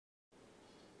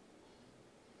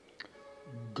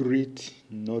Great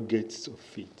nuggets of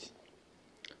faith.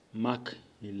 Mark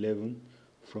 11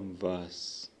 from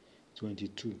verse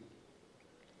 22.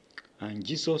 And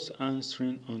Jesus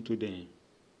answering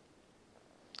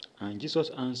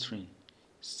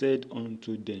said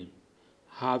unto them,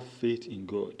 Have faith in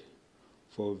God,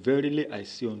 for verily I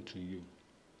say unto you,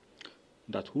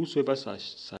 that whosoever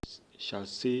shall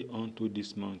say unto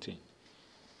this mountain,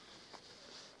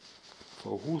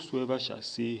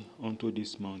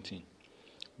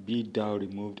 be thou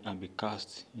removed and be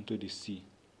cast into the sea,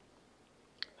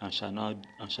 and shall not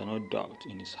doubt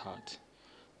in his heart,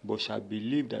 but shall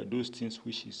believe that those things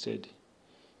which he said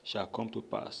shall come to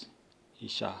pass, he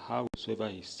shall have whatsoever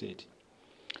he said.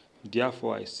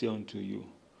 Therefore I say unto you,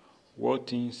 what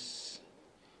things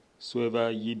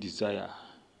soever ye desire,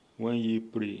 when ye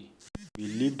pray,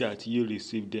 believe that ye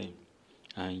receive them,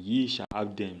 and ye shall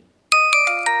have them.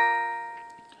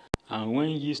 And when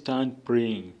ye stand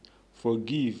praying,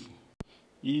 forgive,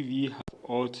 if ye have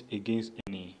aught against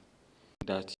any,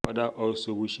 that your Father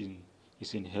also which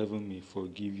is in heaven may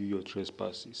forgive you your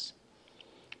trespasses.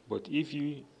 But if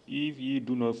ye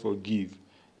do not forgive,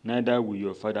 neither will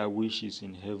your Father which is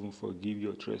in heaven forgive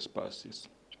your trespasses.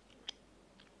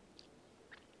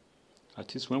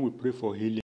 At least when we pray for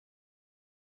healing,